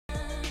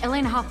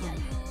Elena Hoffman.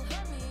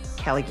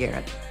 Kelly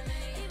Garrett.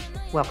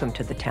 Welcome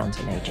to the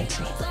Townsend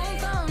Agency.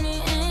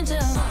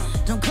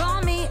 Don't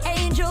call me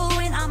angel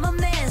when I'm a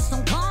mess.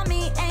 Don't call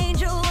me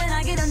angel when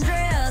I get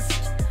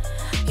undressed.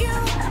 You know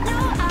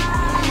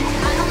I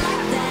don't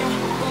like that,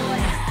 boy.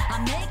 I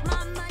make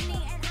my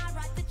money and I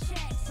write the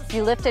checks.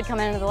 You lifted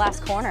coming into the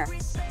last corner.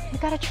 You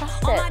gotta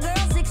trust All it. my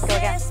girls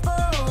successful,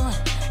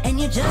 and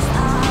you just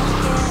are.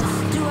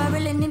 Yes. Do I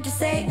really need to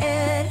say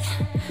it?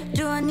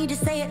 Do I need to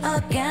say it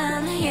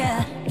again?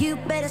 Yeah. You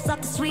better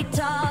stop the sweet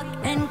talk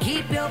and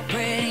keep your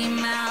pretty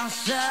mouth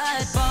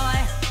shut, boy.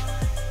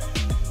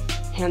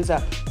 Hands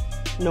up,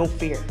 no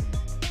fear.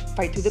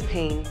 Fight through the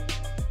pain,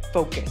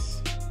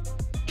 focus.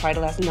 Try to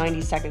last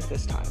 90 seconds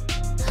this time.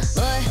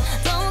 But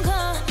don't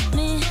call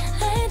me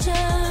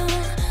angel,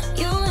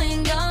 you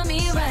ain't got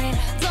me right.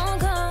 Don't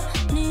call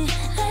me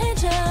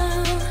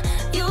angel,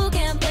 you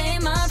can't pay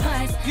my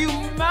price. You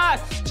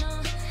must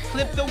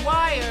flip the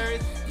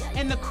wires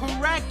in the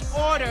correct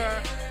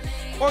order,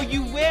 or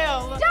you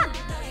will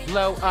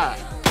blow up.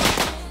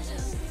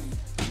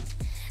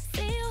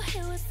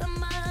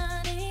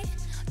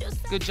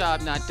 Good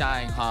job not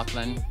dying,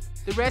 Hoffman.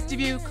 The rest of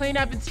you, clean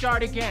up and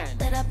start again.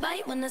 That I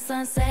bite when the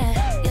sun sets,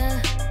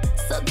 yeah.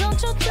 So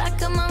don't you try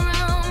come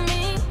around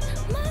me.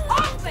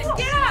 Hoffman,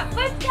 get up!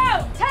 Let's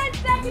go! 10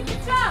 seconds to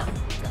jump!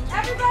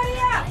 Everybody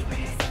up!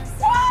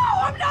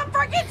 Whoa! I'm not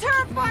freaking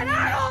terrified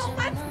at all!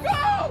 Let's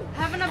go!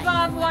 Heaven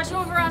above, watch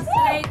over us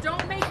today.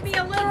 Don't make me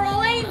a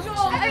literal angel.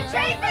 I've been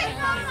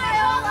chasing on my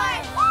whole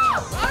life! Woo!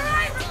 All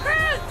right,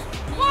 recruits!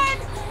 One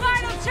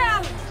final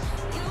challenge.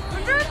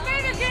 When Ruth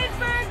Bader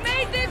Ginsburg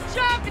made this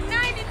jump in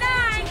 99...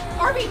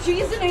 RBG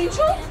is an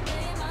angel?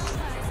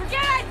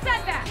 Forget I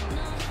said that!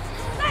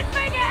 Let's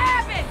make it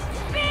happen!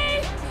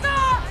 Be the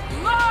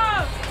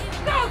love!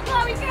 Go,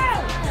 Chloe, go!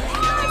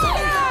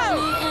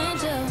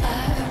 I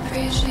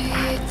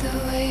appreciate the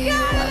way you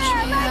watch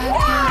me.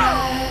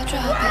 I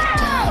drop it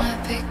down, I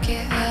pick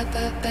it up, I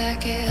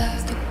back it up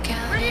the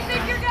counter. Where do you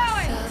think you're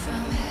going?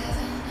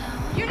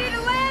 You need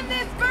to land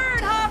this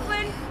bird,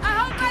 Hoffman. I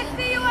hope I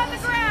see you on the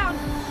ground.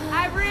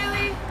 I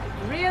really,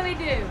 really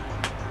do.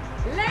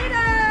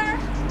 Later!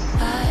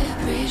 I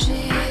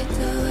appreciate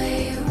the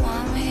way you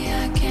want me.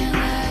 I can't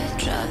lie.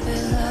 Drop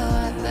it low,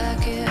 I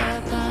back it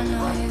up. I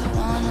know you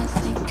wanna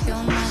think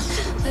you're mine,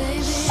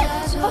 baby. I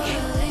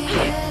totally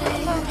get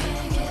it.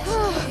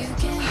 You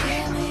can't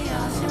get me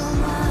off your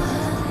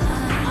mind.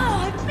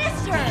 Oh, I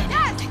missed her!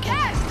 Yes,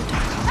 yes!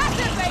 That's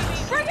it, baby!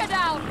 Bring it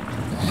down!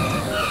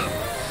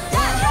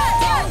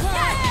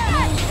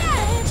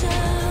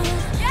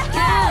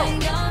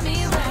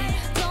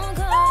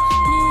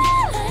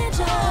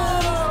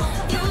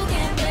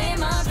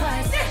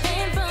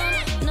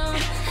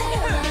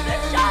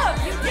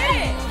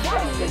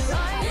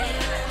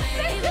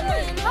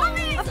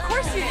 Of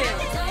course you did.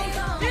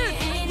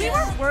 Dude, we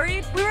weren't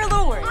worried. We were a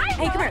little worried.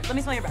 Hey, come here. Let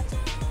me smell your breath.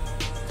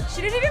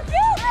 She didn't even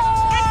feel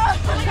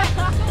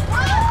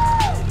it.